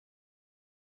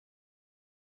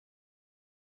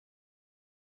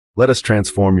Let us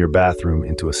transform your bathroom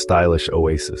into a stylish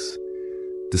oasis.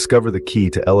 Discover the key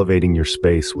to elevating your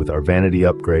space with our vanity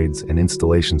upgrades and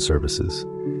installation services.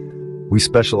 We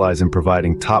specialize in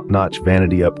providing top-notch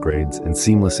vanity upgrades and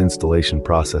seamless installation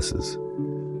processes.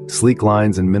 Sleek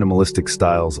lines and minimalistic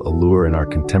styles allure in our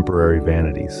contemporary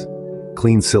vanities.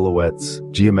 Clean silhouettes,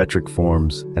 geometric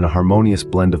forms, and a harmonious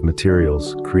blend of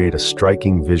materials create a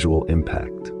striking visual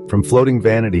impact. From floating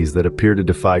vanities that appear to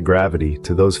defy gravity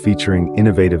to those featuring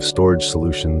innovative storage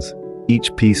solutions,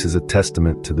 each piece is a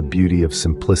testament to the beauty of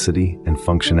simplicity and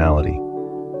functionality.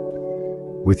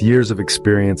 With years of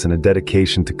experience and a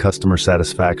dedication to customer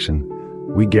satisfaction,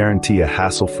 we guarantee a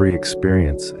hassle-free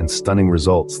experience and stunning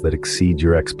results that exceed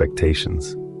your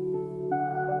expectations.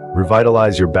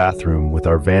 Revitalize your bathroom with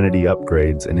our vanity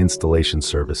upgrades and installation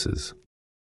services.